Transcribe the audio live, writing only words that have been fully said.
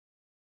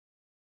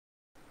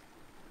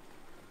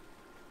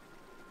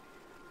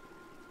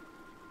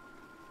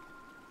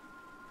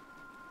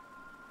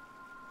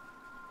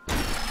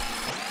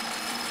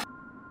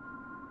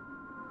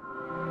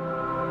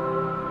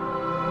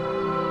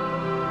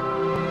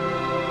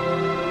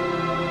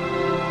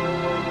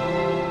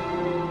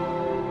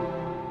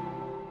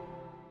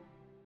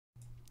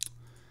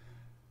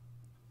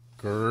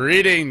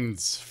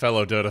Greetings,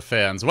 fellow Dota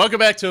fans. Welcome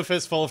back to a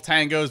Fistful of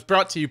Tangoes,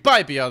 brought to you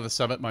by Beyond the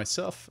Summit,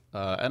 myself,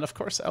 and of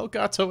course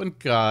Elgato and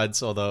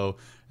Gods, although,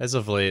 as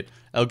of late,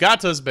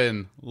 Elgato's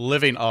been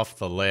living off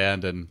the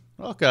land, and,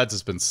 well, Gods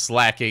has been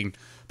slacking,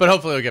 but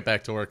hopefully he'll get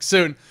back to work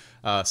soon.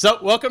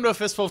 So, welcome to a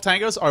Fistful of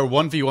Tangoes, our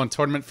 1v1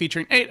 tournament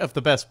featuring 8 of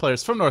the best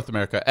players from North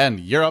America and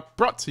Europe,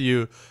 brought to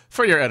you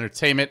for your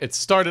entertainment. It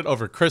started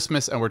over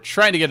Christmas, and we're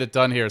trying to get it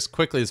done here as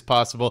quickly as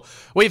possible.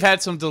 We've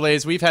had some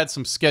delays, we've had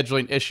some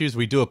scheduling issues,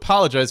 we do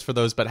apologize for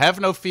those, but have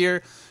no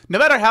fear. No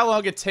matter how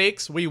long it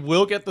takes, we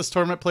will get this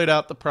tournament played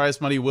out, the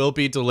prize money will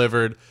be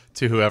delivered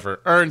to whoever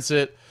earns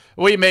it.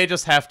 We may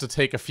just have to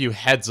take a few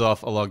heads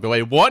off along the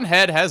way. One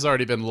head has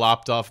already been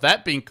lopped off,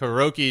 that being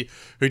Kuroki,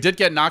 who did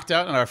get knocked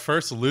out in our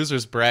first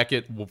losers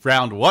bracket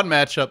round 1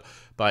 matchup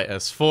by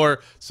S4.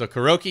 So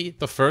Kuroki,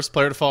 the first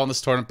player to fall in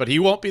this tournament, but he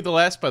won't be the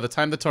last. By the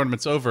time the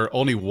tournament's over,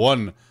 only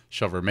one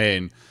shall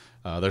remain.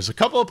 There's a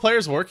couple of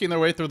players working their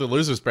way through the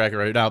losers bracket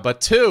right now, but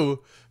 2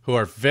 who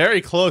are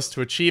very close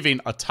to achieving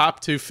a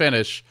top 2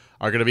 finish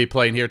are going to be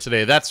playing here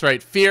today. That's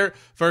right, Fear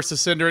versus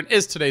Synderen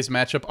is today's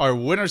matchup. Our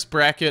winners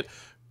bracket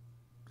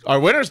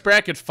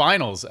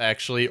finals,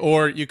 actually,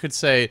 or you could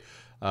say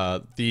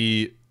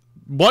the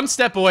one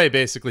step away,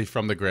 basically,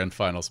 from the grand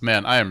finals.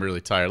 Man, I am really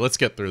tired. Let's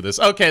get through this.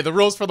 Okay, the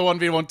rules for the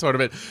 1v1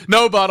 tournament.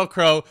 No Bottle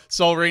Crow,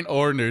 Soul Ring,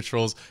 or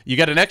neutrals. You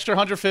get an extra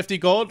 150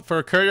 gold for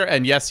a courier,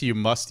 and yes, you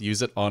must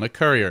use it on a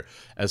courier.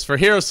 As for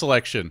hero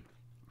selection,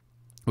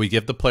 we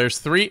give the players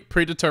 3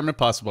 predetermined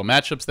possible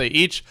matchups. They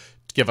each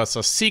give us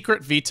a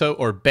secret veto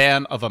or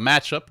ban of a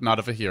matchup, not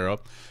of a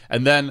hero,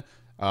 and then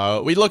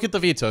we look at the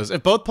vetoes.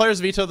 If both players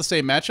veto the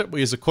same matchup,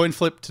 we use a coin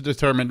flip to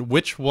determine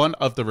which one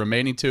of the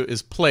remaining 2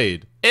 is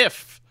played.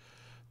 If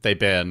they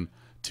ban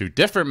 2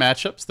 different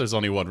matchups, there's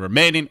only 1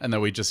 remaining, and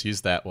then we just use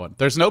that one.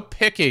 There's no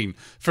picking.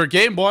 For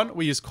game 1,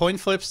 we use coin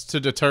flips to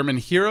determine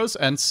heroes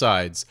and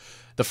sides.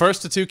 The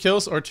first to 2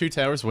 kills or 2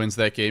 towers wins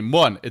that game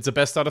 1. It's a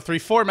best out of 3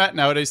 format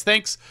nowadays.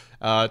 Thanks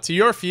to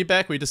your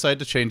feedback, we decided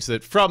to change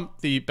it from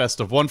the best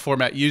of 1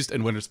 format used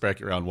in winners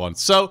bracket round 1.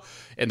 So,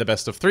 in the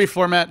best of 3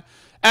 format,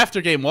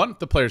 after game 1,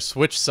 the players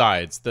switch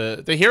sides.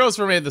 The heroes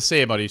remain the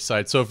same on each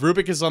side. So if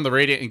Rubik is on the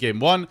Radiant in game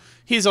 1,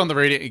 he's on the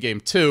Radiant in game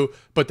 2,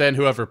 but then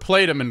whoever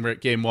played him in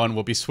game 1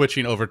 will be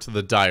switching over to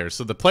the Dire.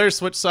 So the players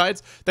switch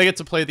sides, they get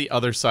to play the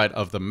other side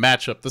of the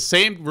matchup. The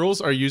same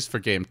rules are used for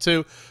game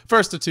 2.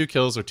 First to 2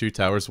 kills or 2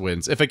 towers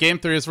wins. If a game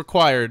 3 is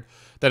required,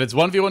 then it's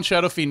 1v1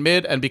 Shadow Fiend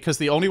mid, and because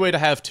the only way to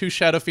have 2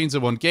 Shadow Fiends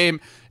in one game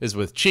is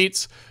with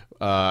cheats,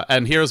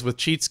 and heroes with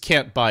cheats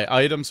can't buy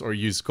items or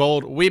use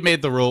gold, we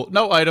made the rule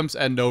no items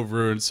and no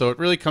runes, so it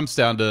really comes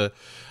down to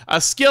a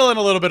skill and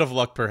a little bit of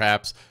luck,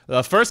 perhaps.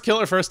 The first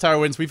kill or first tower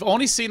wins. We've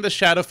only seen the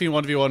Shadow Fiend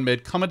 1v1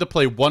 mid come into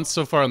play once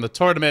so far in the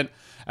tournament,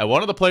 and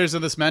one of the players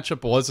in this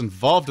matchup was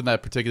involved in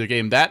that particular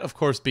game, that, of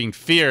course, being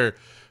Fear,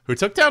 who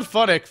took down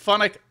Funnick.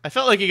 Funnick, I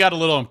felt like he got a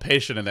little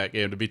impatient in that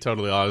game, to be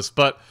totally honest,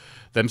 but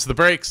them's the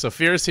break. So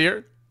Fear is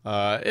here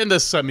in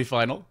this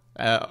semifinal.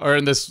 Or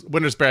in this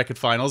winners bracket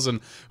finals, and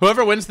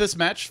whoever wins this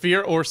match,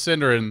 Fear or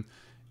Synderen,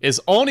 is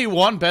only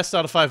 1 best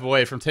out of 5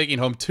 away from taking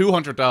home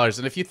 $200.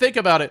 And if you think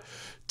about it,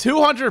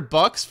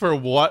 $200 for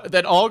what?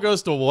 That all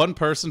goes to one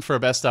person for a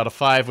best out of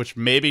 5, which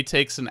maybe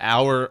takes an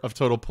hour of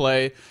total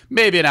play,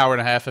 maybe an hour and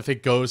a half if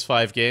it goes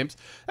 5 games.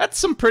 That's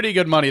some pretty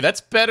good money.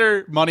 That's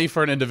better money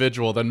for an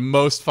individual than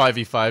most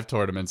 5v5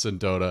 tournaments in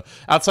Dota,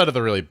 outside of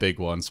the really big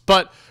ones.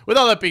 But with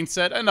all that being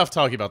said, enough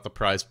talking about the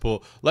prize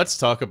pool. Let's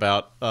talk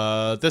about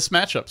this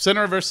matchup.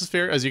 Synderen versus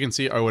Fear, as you can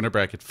see, our winner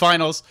bracket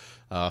finals.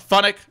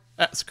 Funnick,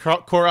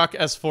 Korok,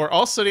 S4,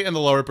 all sitting in the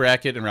lower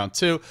bracket in round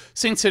 2.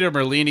 Saint City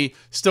Merlini,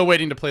 still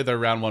waiting to play their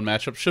round 1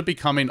 matchup. Should be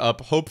coming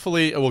up.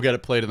 Hopefully, we'll get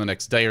it played in the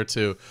next day or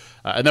 2.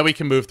 And then we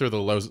can move through the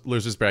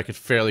losers bracket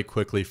fairly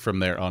quickly from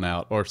there on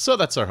out. Or so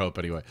that's our hope,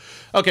 anyway.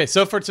 Okay,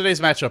 so for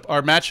today's matchup,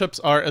 our matchups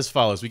are as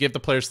follows. We gave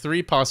the players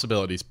 3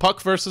 possibilities.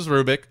 Puck versus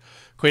Rubik,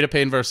 Queen of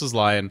Pain versus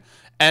Lion,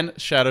 and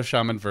Shadow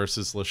Shaman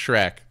versus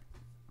Leshrac.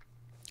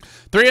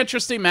 3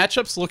 interesting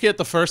matchups. Looking at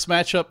the first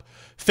matchup,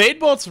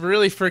 Fadebolt's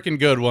really freaking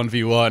good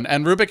 1v1,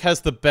 and Rubik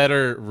has the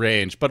better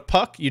range. But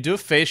Puck, you do a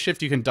phase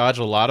shift, you can dodge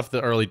a lot of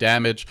the early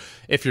damage.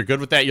 If you're good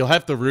with that, you'll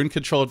have the rune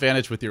control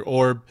advantage with your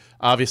orb.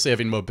 Obviously,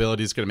 having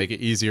mobility is going to make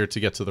it easier to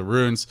get to the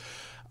runes.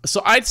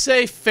 So I'd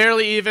say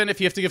fairly even. If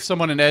you have to give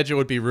someone an edge, it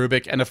would be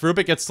Rubik. And if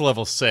Rubik gets to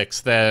level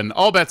 6, then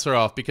all bets are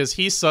off, because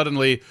he's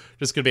suddenly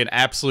just going to be an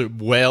absolute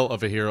whale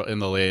of a hero in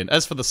the lane.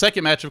 As for the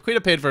second matchup, Queen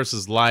of Pain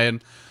versus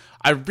Lion,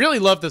 I really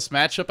love this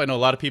matchup. I know a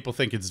lot of people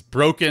think it's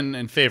broken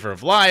in favor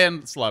of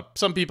Lion.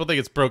 Some people think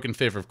it's broken in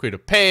favor of Queen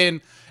of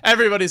Pain.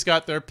 Everybody's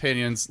got their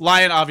opinions.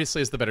 Lion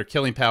obviously has the better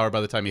killing power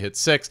by the time he hits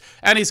 6,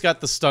 and he's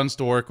got the stuns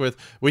to work with.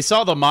 We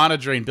saw the Mana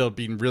Drain build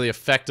being really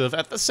effective.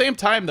 At the same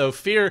time, though,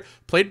 Fear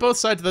played both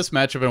sides of this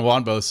matchup and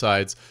won both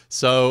sides.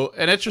 So,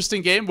 an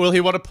interesting game. Will he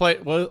want to play?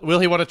 Will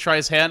he want to try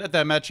his hand at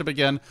that matchup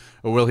again,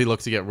 or will he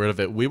look to get rid of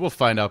it? We will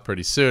find out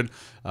pretty soon.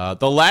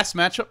 The last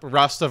matchup,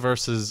 Rasta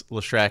versus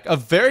Leshrac, a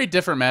very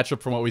different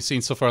matchup from what we've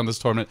seen so far in this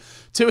tournament.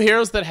 2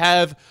 heroes that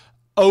have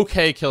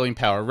okay killing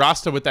power.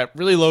 Rasta with that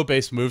really low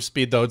base move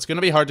speed, though. It's going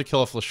to be hard to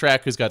kill a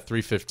Leshrac, who's got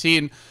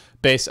 315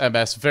 base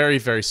MS. Very,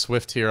 very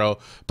swift hero.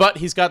 But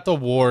he's got the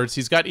wards.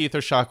 He's got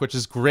Ether Shock, which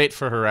is great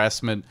for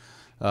harassment.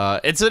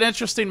 It's an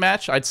interesting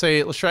match. I'd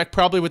say Leshrac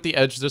probably with the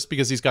edge just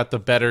because he's got the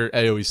better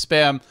AoE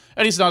spam,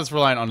 and he's not as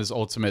reliant on his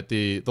ultimate,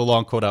 the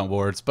long cooldown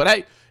wards. But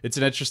hey, it's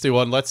an interesting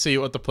one. Let's see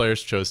what the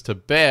players chose to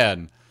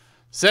ban.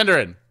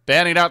 Synderen,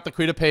 banning out the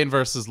Queen of Pain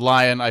versus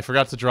Lion. I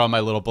forgot to draw my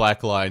little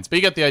black lines, but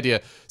you get the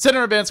idea.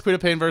 Synderen bans Queen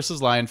of Pain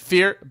versus Lion.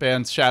 Fear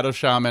bans Shadow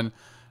Shaman.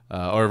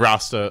 Or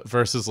Rasta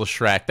versus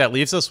Leshrac. That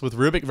leaves us with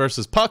Rubik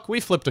versus Puck. We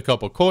flipped a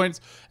couple coins,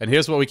 and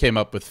here's what we came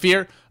up with.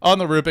 Fear on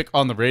the Rubik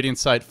on the Radiant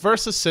side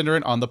versus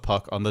Synderen on the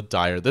Puck on the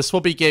Dire. This will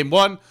be game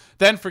 1.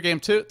 Then for game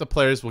 2, the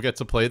players will get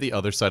to play the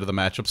other side of the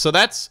matchup. So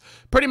that's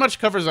pretty much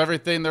covers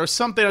everything. There was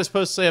something I was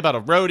supposed to say about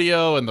a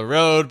rodeo and the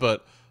road,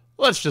 but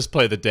let's just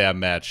play the damn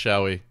match,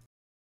 shall we?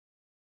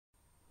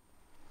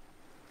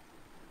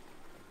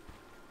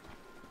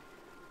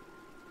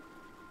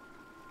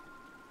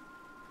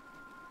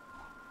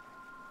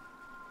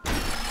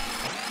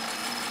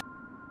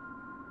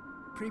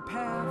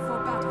 Prepare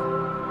for battle.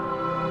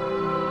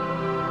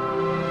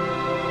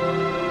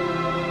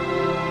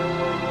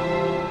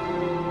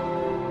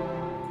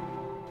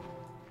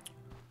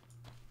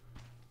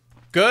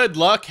 Good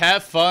luck,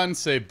 have fun,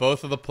 say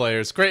both of the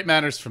players. Great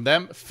manners from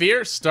them.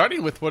 Fear,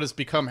 starting with what has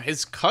become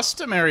his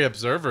customary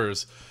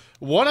observers.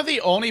 One of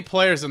the only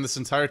players in this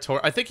entire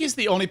tour, I think he's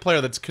the only player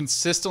that's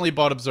consistently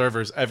bought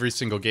observers every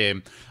single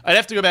game. I'd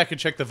have to go back and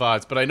check the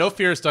VODs, but I know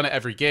Fear has done it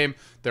every game.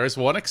 There is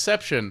one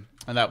exception,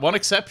 and that one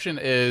exception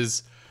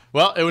is...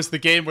 well, it was the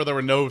game where there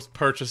were no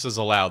purchases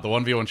allowed. The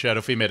 1v1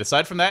 Shadow Fiend made.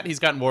 Aside from that, he's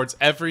gotten wards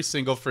every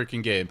single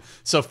freaking game.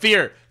 So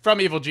Fear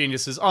from Evil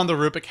Geniuses on the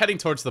Rubik, heading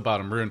towards the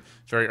bottom rune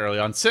very early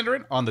on.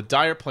 Synderen on the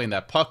Dire, playing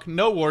that Puck.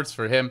 No wards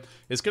for him.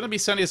 Is going to be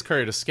sending his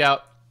courier to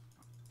scout.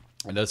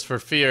 And as for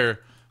Fear,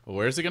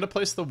 where's he going to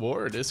place the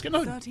ward? It's going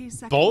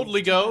to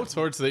boldly go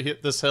towards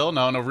this hill.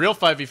 No, in a real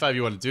 5v5,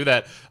 you want to do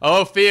that.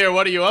 Oh, Fear,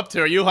 what are you up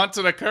to? Are you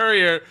hunting a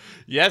courier?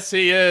 Yes,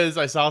 he is.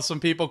 I saw some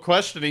people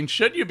questioning,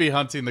 should you be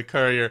hunting the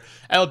courier?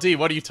 LD,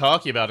 what are you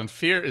talking about? And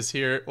Fear is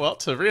here, well,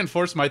 to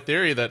reinforce my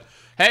theory that,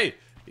 hey,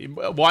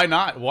 why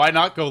not? Why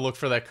not go look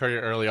for that courier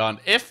early on?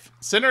 If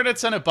Synderen had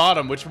sent it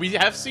bottom, which we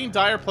have seen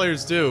Dire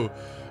players do,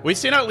 we've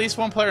seen at least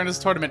one player in this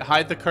tournament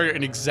hide the courier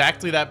in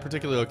exactly that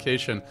particular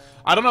location.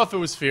 I don't know if it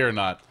was Fear or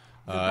not.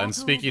 And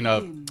speaking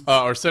of,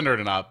 or Synderen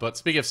or not, but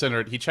speaking of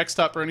Synderen, he checks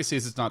top rune, he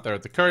sees it's not there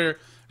at the courier.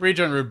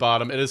 Regen rune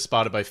bottom, it is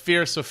spotted by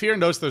Fear, so Fear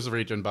knows there's a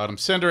regen bottom.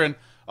 Synderen,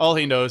 all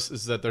he knows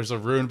is that there's a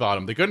rune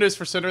bottom. The good news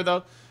for Synderen,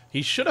 though,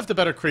 he should have the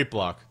better creep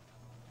block.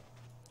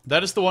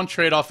 That is the one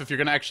trade-off if you're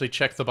going to actually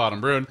check the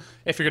bottom rune,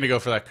 if you're going to go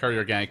for that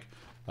courier gank,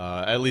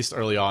 at least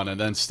early on, and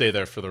then stay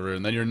there for the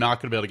rune. Then you're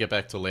not going to be able to get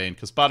back to lane,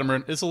 because bottom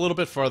rune is a little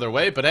bit farther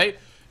away, but hey,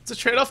 it's a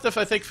trade-off that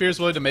I think Fear's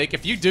willing to make.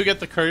 If you do get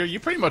the courier,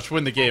 you pretty much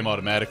win the game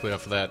automatically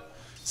off of that.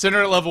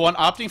 Synderen at level 1,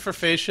 opting for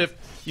phase shift.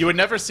 You would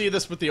never see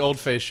this with the old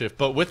phase shift,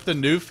 but with the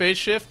new phase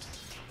shift,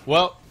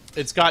 well,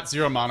 it's got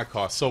 0 mana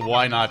cost, so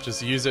why not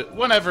just use it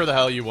whenever the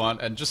hell you want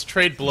and just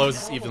trade blows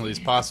as evenly as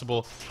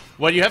possible.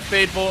 When you have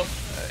Fade Bolt,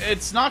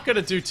 it's not going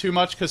to do too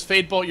much because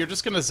Fade Bolt, you're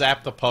just going to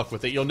zap the Puck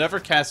with it. You'll never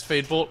cast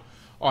Fade Bolt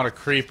on a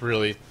creep,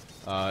 really.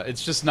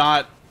 It's just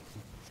not...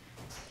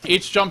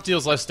 Each jump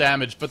deals less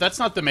damage, but that's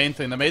not the main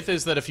thing. The main thing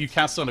is that if you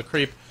cast on a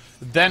creep,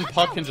 then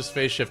Puck can just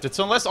phase shift it.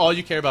 So unless all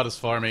you care about is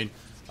farming,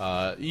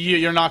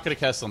 you're not going to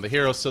cast on the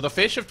heroes. So the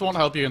phase shift won't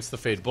help you against the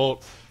Fade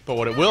Bolt, but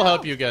what it will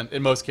help you against,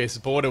 in most cases,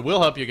 but what it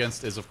will help you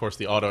against is, of course,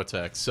 the auto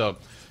attack. So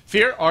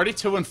Fear already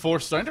 2 and 4,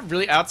 starting to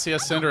really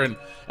out-CS Synderen,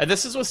 and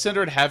this is with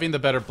Synderen having the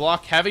better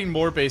block, having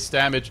more base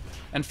damage,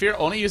 and Fear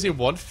only using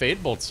 1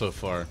 Fade Bolt so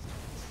far.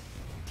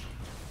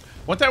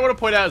 One thing I want to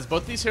point out is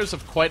both these heroes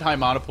have quite high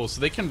mana pools,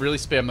 so they can really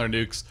spam their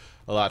nukes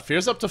a lot.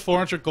 Fear's up to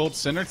 400 gold,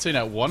 Synderen sitting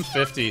at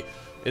 150.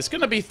 It's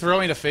going to be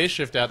throwing a phase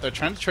shift out there,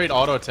 trying to trade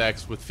auto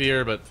attacks with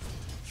Fear, but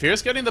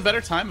Fear's getting the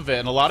better time of it,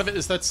 and a lot of it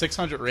is that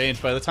 600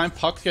 range. By the time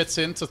Puck gets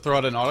in to throw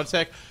out an auto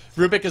attack,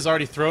 Rubik has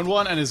already thrown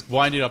one and is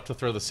winding up to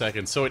throw the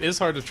second, so it is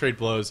hard to trade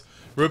blows.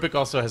 Rubik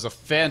also has a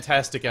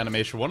fantastic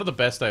animation, one of the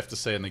best I have to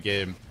say in the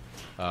game,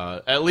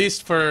 at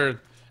least for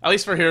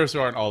heroes who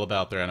aren't all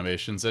about their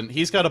animations. And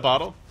he's got a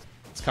bottle.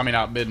 It's coming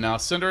out mid now.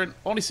 Synderen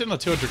only sitting on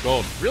 200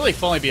 gold, really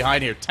falling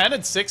behind here. 10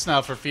 and 6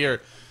 now for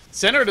Fear.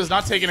 Synderen is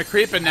not taking a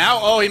creep, and now,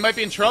 oh, he might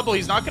be in trouble.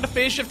 He's not going to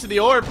phase shift to the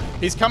orb.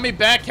 He's coming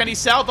back. Can he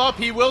salve up?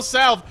 He will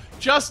salve.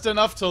 Just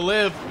enough to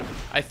live.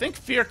 I think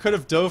Fear could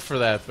have dove for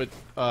that, but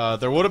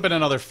there would have been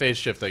another phase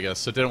shift, I guess,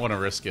 so didn't want to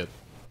risk it.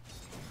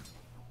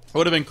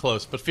 Would have been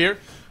close, but Fear,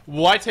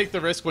 why take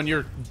the risk when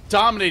you're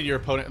dominating your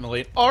opponent in the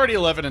lane? Already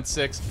 11 and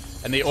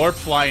 6, and the orb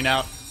flying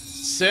out.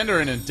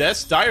 Synderen in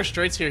dire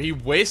straits here. He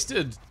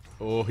wasted...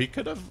 Oh, he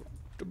could have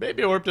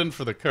maybe orbed in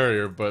for the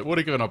courier, but would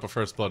have given up a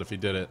first blood if he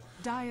did it.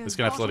 He's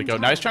gonna have to let it go.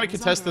 Now he's trying to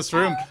contest this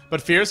room,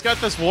 but Fear's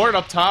got this ward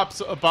up top,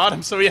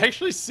 bottom, so he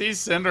actually sees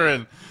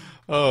Synderen.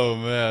 Oh,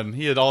 man.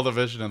 He had all the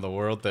vision in the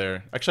world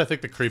there. Actually, I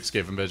think the creeps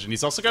gave him vision.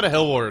 He's also got a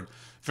hill ward.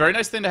 Very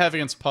nice thing to have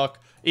against Puck.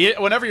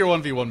 Whenever you're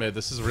 1v1 mid,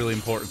 this is a really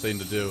important thing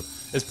to do,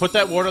 is put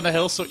that ward on the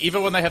hill so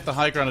even when they have the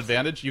high ground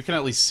advantage, you can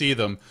at least see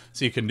them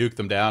so you can nuke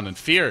them down. And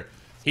Fear,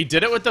 he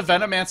did it with the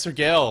Venomancer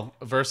Gale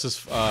versus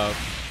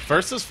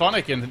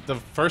Funnick in the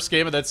first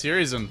game of that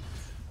series, and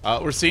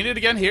we're seeing it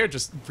again here,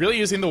 just really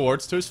using the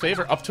wards to his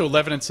favor, up to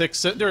 11 and 6.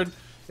 Synderen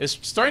is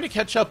starting to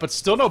catch up, but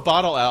still no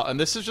bottle out, and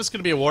this is just going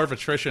to be a war of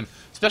attrition,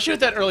 especially with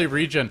that early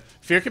regen.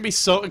 Fear can be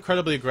so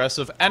incredibly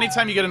aggressive.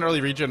 Anytime you get an early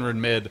regen rune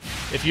mid,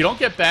 if you don't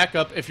get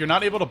backup, if you're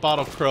not able to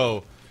bottle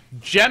Crow,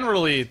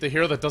 generally the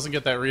hero that doesn't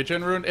get that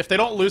regen rune, if they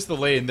don't lose the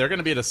lane, they're going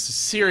to be at a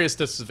serious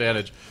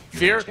disadvantage.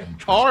 Fear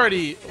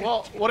already,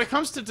 well, when it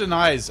comes to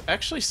denies,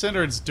 actually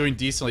Synderen's doing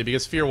decently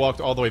because Fear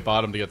walked all the way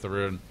bottom to get the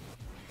rune.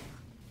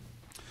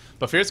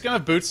 But Fear's going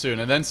to boot soon,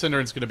 and then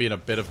Synderen's going to be in a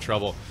bit of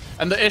trouble.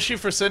 And the issue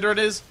for Synderen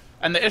is,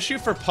 and the issue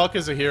for Puck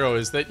as a hero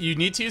is that you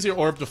need to use your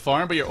orb to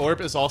farm, but your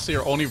orb is also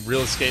your only real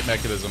escape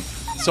mechanism.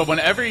 So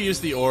whenever you use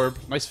the orb,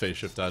 nice phase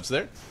shift dodge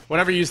there,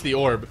 whenever you use the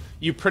orb,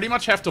 you pretty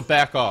much have to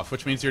back off,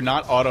 which means you're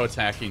not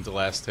auto-attacking to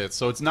last hit.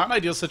 So it's not an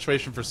ideal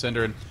situation for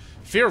Synderen.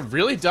 Fear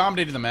really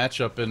dominating the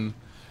matchup, and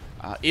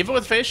even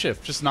with phase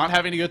shift, just not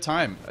having a good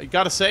time. I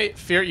gotta say,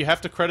 Fear, you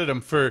have to credit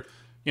him for,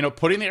 you know,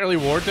 putting the early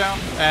ward down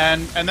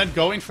and then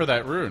going for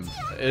that rune.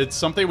 It's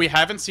something we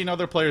haven't seen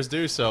other players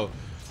do, so,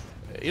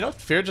 you know,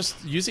 Fear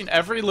just using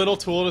every little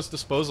tool at his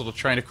disposal to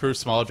try and accrue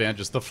small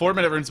advantages. The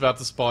 4-minute rune's about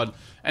to spawn,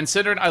 and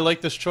Synderen, I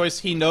like this choice.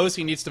 He knows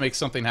he needs to make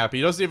something happen.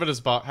 He doesn't even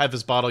have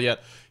his bottle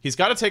yet. He's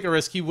got to take a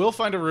risk. He will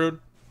find a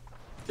rune.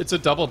 It's a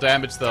double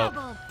damage, though.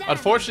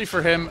 Unfortunately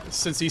for him,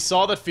 since he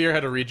saw that Fear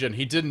had a regen,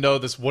 he didn't know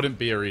this wouldn't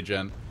be a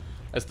regen,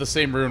 as the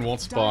same rune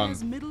won't spawn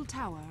middle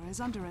tower is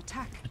under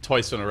attack.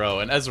 twice in a row,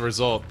 and as a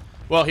result,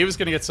 well, he was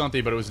going to get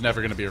something, but it was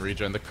never going to be a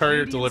regen. The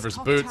courier delivers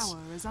boots.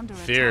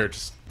 Fear,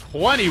 just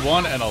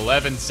 21 and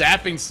 11,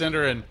 zapping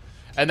Synderen.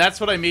 And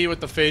that's what I mean with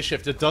the phase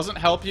shift. It doesn't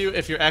help you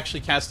if you're actually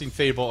casting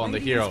Fable on the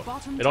hero.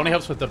 It only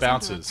helps with the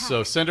bounces.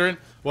 So Synderen,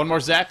 one more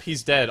zap,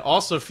 he's dead.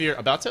 Also Fear,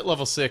 about to hit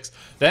level 6.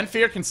 Then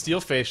Fear can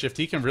steal phase shift.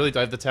 He can really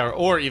dive the tower,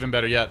 or even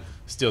better yet,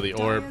 steal the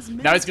orb.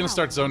 Now he's going to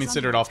start zoning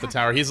Synderen off the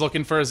tower. He's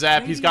looking for a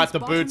zap. He's got the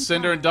boots.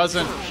 Synderen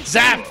doesn't.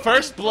 Zap!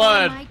 First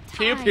blood!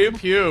 Pew, pew,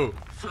 pew.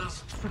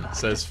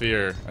 Says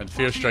Fear, and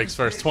Fear strikes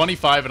first.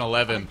 25 and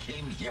 11.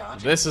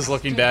 This is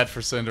looking bad for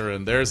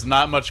Synderen. There's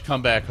not much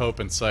comeback hope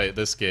in sight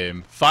this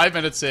game. 5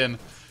 minutes in,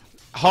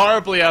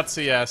 horribly out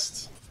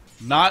CS'd,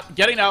 not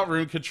getting out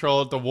rune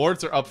controlled. The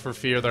wards are up for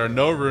Fear. There are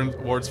no rune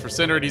wards for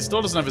Synderen. He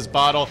still doesn't have his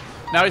bottle.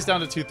 Now he's down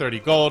to 230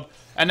 gold,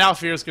 and now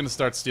Fear's going to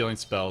start stealing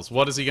spells.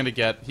 What is he going to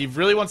get? He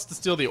really wants to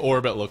steal the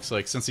orb, it looks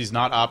like, since he's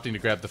not opting to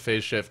grab the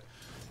phase shift.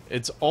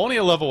 It's only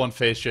a level 1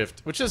 phase shift,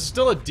 which is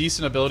still a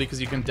decent ability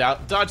because you can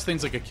dodge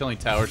things like a killing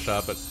tower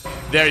shot, but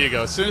there you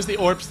go. As soon as the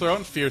orb's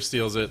thrown, Fear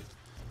steals it.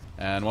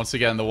 And once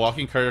again, the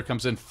walking courier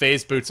comes in,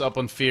 phase boots up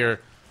on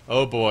Fear.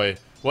 Oh boy.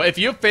 Well, if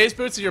you have phase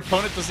boots and your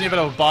opponent doesn't even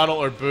have a bottle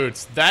or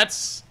boots,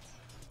 that's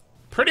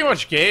pretty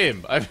much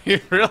game. I mean,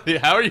 really,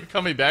 how are you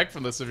coming back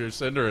from this if you're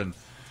Synderen?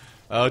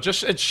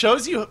 It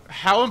shows you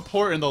how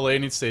important the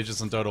laning stage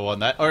is in Dota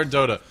 1,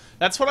 Dota.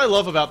 That's what I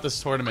love about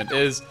this tournament,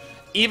 is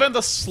even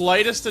the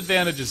slightest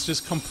advantages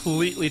just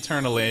completely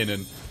turn a lane,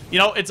 and, you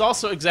know, it's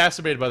also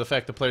exacerbated by the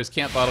fact that players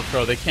can't bottle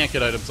Crow, they can't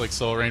get items like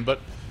Soul Rain,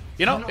 but,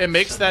 you know, it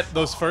makes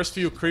those first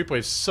few creep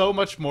waves so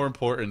much more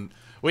important.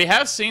 We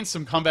have seen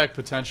some comeback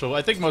potential,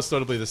 I think most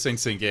notably the Sing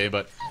Sing game,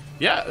 but,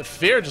 yeah,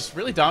 Fear just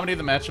really dominated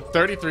the matchup,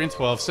 33 and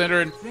 12,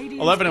 Synderen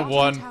 11 and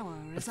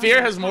 1.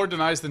 Fear has more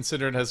denies than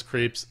Synderen has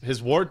creeps.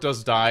 His ward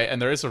does die,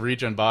 and there is a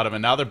regen bottom,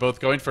 and now they're both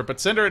going for it, but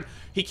Synderen,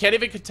 he can't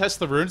even contest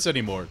the runes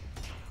anymore.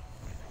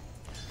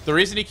 The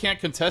reason he can't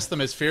contest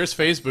them is Fear's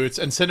phase boots,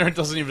 and Synderen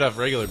doesn't even have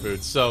regular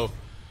boots. So,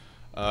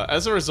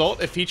 as a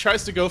result, if he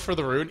tries to go for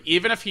the rune,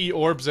 even if he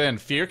orbs in,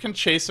 Fear can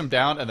chase him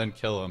down and then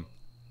kill him.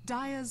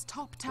 Dire's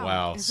top tower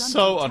Wow, is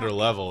so under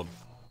underleveled.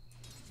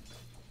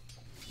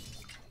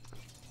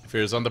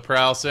 Fear's on the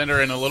prowl.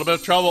 Synderen in a little bit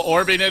of trouble,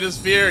 orbing at his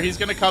Fear. He's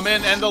going to come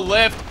in and the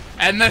lift,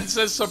 and then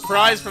says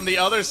surprise from the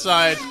other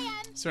side.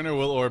 Synderen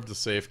will orb to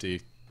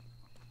safety.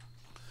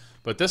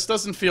 But this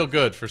doesn't feel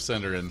good for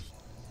Synderen.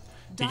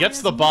 He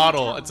gets the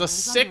bottle. It's a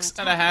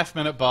 6.5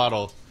 minute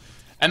bottle.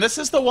 And this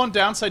is the one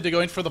downside to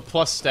going for the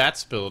plus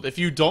stats build. If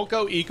you don't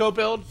go eco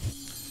build,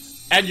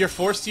 and you're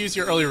forced to use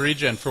your early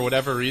regen for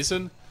whatever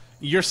reason,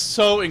 you're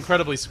so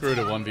incredibly screwed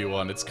at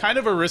 1v1. It's kind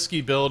of a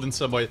risky build in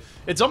some way.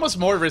 It's almost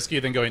more risky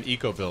than going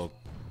eco build.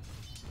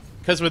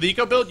 Because with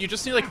eco build, you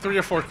just need like 3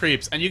 or 4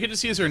 creeps, and you can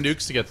just use your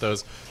nukes to get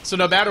those. So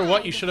no matter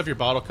what, you should have your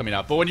bottle coming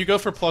out. But when you go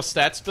for plus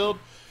stats build,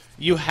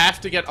 you have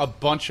to get a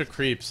bunch of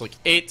creeps, like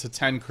 8 to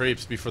 10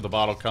 creeps before the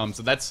bottle comes,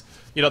 and that's,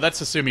 you know, that's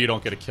assuming you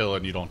don't get a kill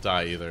and you don't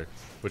die either,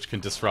 which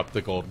can disrupt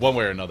the gold one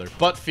way or another.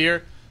 But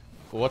Fear,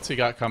 what's he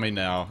got coming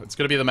now? It's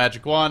going to be the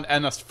Magic Wand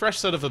and a fresh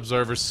set of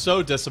observers,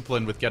 so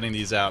disciplined with getting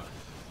these out.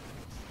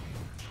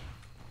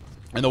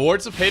 And the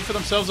wards have paid for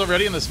themselves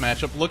already in this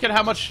matchup. Look at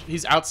how much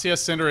he's out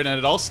CS Synderen, and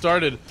it all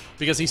started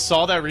because he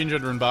saw that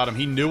regen rune bottom.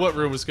 He knew what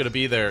rune was going to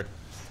be there.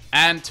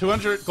 And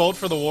 200 gold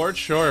for the ward,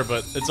 sure,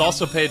 but it's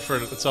also paid for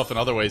itself in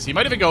other ways. He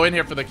might even go in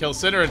here for the kill.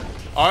 Synderen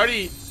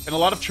already in a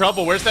lot of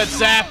trouble. Where's that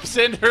zap?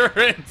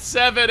 Synderen,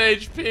 7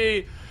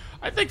 HP.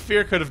 I think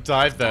Fear could have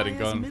dived that and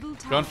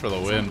gone for the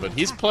win, but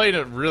he's playing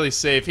it really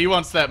safe. He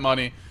wants that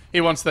money.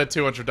 He wants that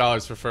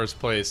 $200 for first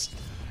place.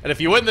 And if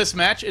you win this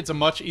match, it's a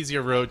much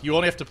easier road. You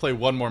only have to play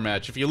one more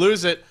match. If you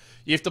lose it,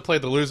 you have to play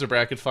the loser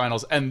bracket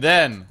finals and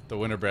then the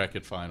winner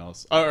bracket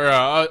finals.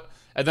 And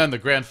then the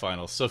grand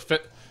finals. So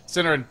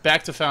Synderen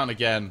back to Fountain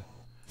again.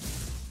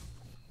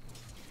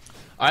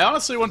 I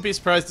honestly wouldn't be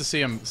surprised to see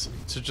him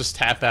to just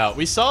tap out.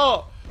 We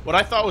saw what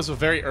I thought was a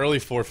very early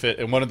forfeit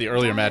in one of the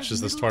earlier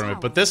matches this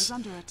tournament, but this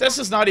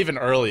is not even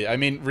early. I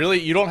mean, really,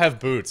 you don't have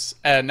boots.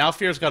 And now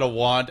Fear's got a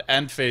wand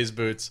and phase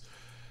boots.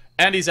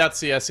 And he's out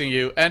CSing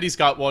you, and he's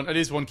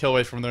one kill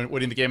away from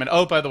winning the game. And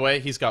oh, by the way,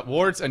 he's got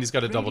wards, and he's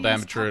got a double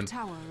damage rune.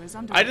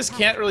 I just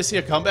can't really see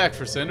a comeback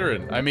for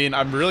Synderen. I mean,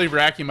 I'm really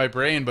racking my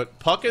brain, but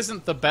Puck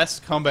isn't the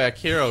best comeback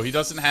hero. He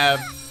doesn't have,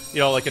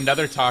 like a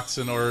Nether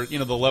Toxin or,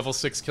 the level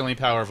 6 killing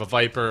power of a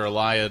Viper or a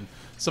Lion,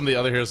 some of the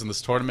other heroes in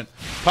this tournament.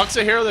 Puck's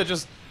a hero that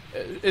just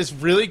is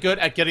really good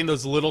at getting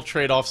those little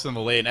trade-offs in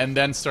the lane and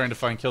then starting to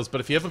find kills. But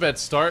if you have a bad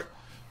start,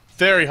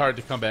 very hard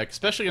to come back,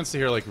 especially against a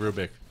hero like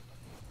Rubik.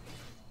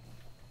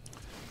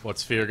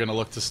 What's Fear gonna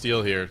look to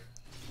steal here?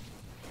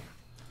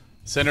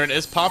 Synderen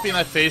is popping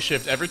that phase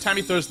shift every time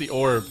he throws the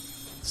orb.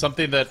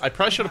 Something that I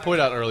probably should have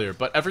pointed out earlier,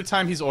 but every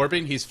time he's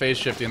orbing, he's phase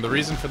shifting. The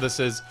reason for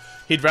this is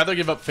he'd rather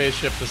give up phase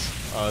shift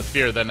to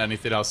Fear than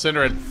anything else.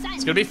 Synderen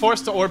is gonna be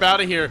forced to orb out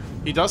of here.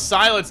 He does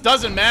silence,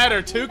 doesn't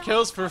matter. 2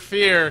 kills for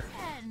Fear.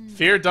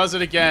 Fear does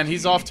it again.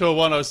 He's off to a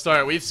 1-0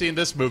 start. We've seen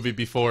this movie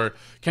before.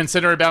 Can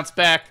Synderen bounce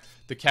back?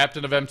 The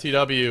captain of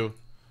MTW.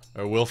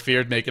 Or will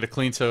Fear make it a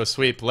clean toe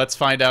sweep? Let's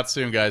find out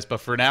soon, guys.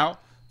 But for now,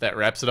 that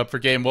wraps it up for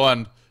Game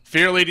 1.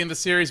 Fear leading the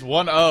series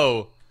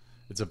 1-0.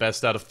 It's a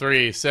best out of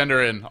 3.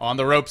 Synderen on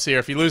the ropes here.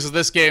 If he loses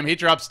this game, he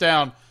drops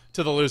down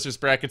to the losers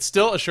bracket.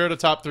 Still assured a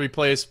top 3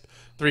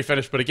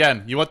 finish. But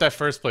again, you want that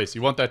first place.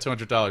 You want that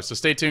 $200. So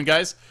stay tuned,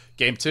 guys.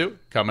 Game 2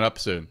 coming up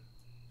soon.